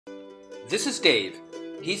This is Dave.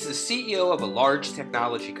 He's the CEO of a large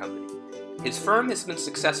technology company. His firm has been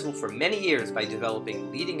successful for many years by developing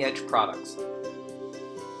leading-edge products.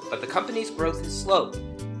 But the company's growth has slowed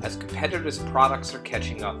as competitors' products are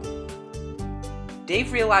catching up.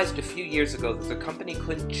 Dave realized a few years ago that the company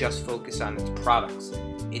couldn't just focus on its products.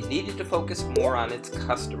 It needed to focus more on its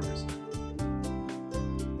customers.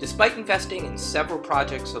 Despite investing in several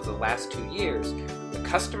projects over the last 2 years, the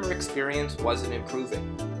customer experience wasn't improving.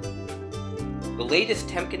 The latest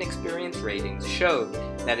Temkin experience ratings showed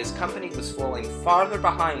that his company was falling farther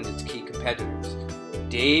behind its key competitors.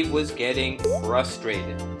 Dave was getting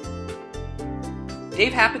frustrated.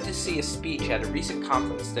 Dave happened to see a speech at a recent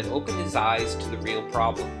conference that opened his eyes to the real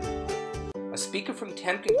problem. A speaker from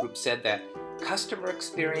Temkin Group said that customer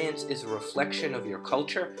experience is a reflection of your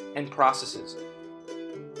culture and processes.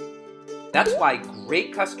 That's why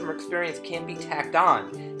great customer experience can't be tacked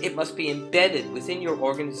on. It must be embedded within your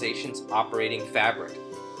organization's operating fabric.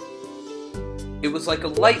 It was like a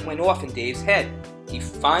light went off in Dave's head. He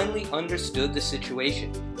finally understood the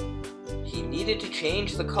situation. He needed to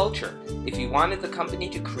change the culture if he wanted the company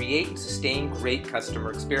to create and sustain great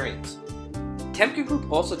customer experience. Temkin Group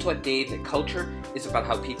also taught Dave that culture is about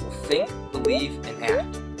how people think, believe, and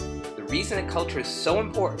act. The reason that culture is so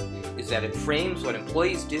important is that it frames what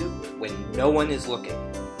employees do when no one is looking.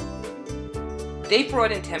 Dave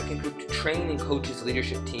brought in Temkin Group to train and coach his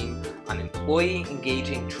leadership team on employee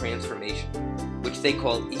engaging transformation, which they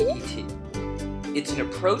call EET. It's an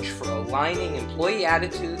approach for aligning employee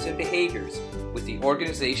attitudes and behaviors with the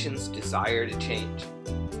organization's desire to change.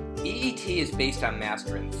 EET is based on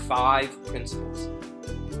mastering 5 principles.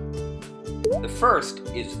 The first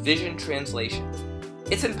is vision translation.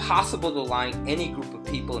 It's impossible to align any group of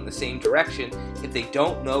people in the same direction if they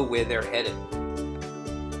don't know where they're headed.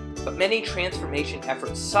 But many transformation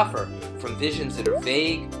efforts suffer from visions that are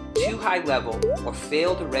vague, too high level, or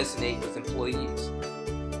fail to resonate with employees.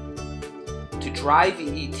 To drive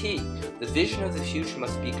EET, the vision of the future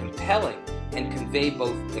must be compelling and convey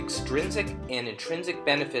both extrinsic and intrinsic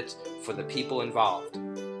benefits for the people involved.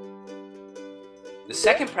 The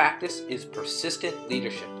second practice is persistent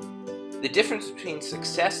leadership. The difference between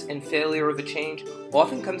success and failure of a change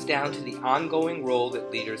often comes down to the ongoing role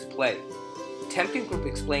that leaders play. Temkin Group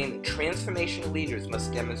explained that transformational leaders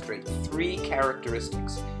must demonstrate 3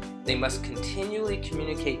 characteristics. They must continually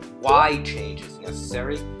communicate why change is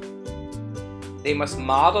necessary. They must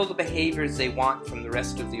model the behaviors they want from the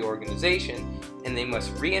rest of the organization, and they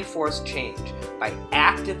must reinforce change by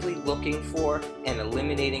actively looking for and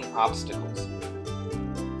eliminating obstacles.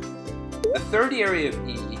 The third area of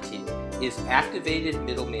EET is activated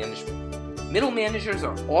middle management. Middle managers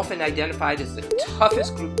are often identified as the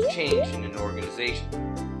toughest group to change in an organization.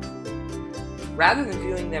 Rather than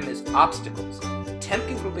viewing them as obstacles,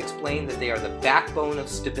 Temkin Group explained that they are the backbone of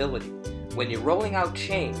stability. When you're rolling out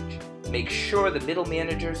change, make sure the middle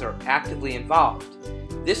managers are actively involved.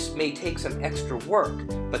 This may take some extra work,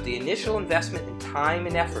 but the initial investment in time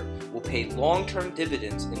and effort will pay long-term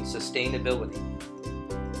dividends in sustainability.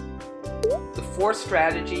 The fourth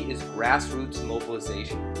strategy is grassroots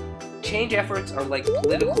mobilization. Change efforts are like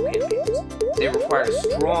political campaigns. They require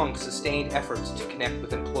strong, sustained efforts to connect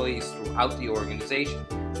with employees throughout the organization.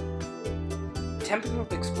 Temkin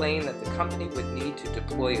Group explained that the company would need to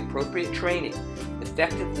deploy appropriate training,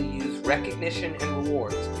 effectively use recognition and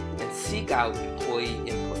rewards, and seek out employee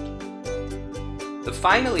input. The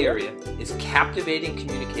final area is captivating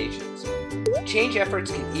communications. Change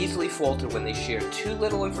efforts can easily falter when they share too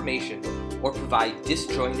little information or provide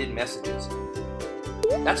disjointed messages.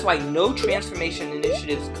 That's why no transformation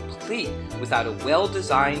initiative is complete without a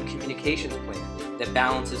well-designed communications plan that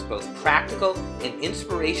balances both practical and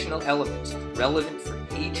inspirational elements relevant for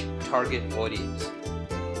each target audience.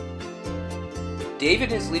 Dave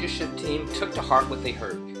and his leadership team took to heart what they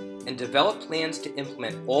heard and developed plans to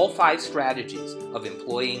implement all 5 strategies of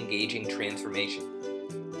employee engaging transformation.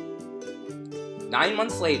 9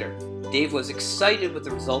 months later, Dave was excited with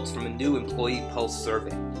the results from a new Employee Pulse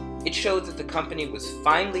survey. It showed that the company was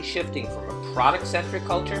finally shifting from a product-centric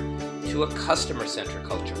culture to a customer-centric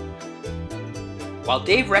culture. While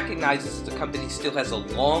Dave recognizes that the company still has a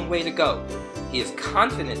long way to go, he is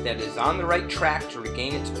confident that it is on the right track to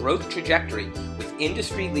regain its growth trajectory with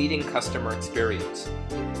industry-leading customer experience.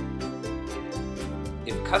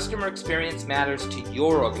 If customer experience matters to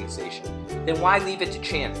your organization, then why leave it to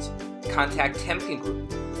chance? Contact Temkin Group,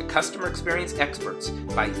 the customer experience experts,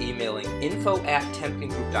 by emailing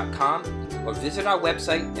info@temkingroup.com or visit our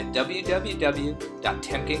website at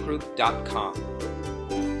www.temkingroup.com.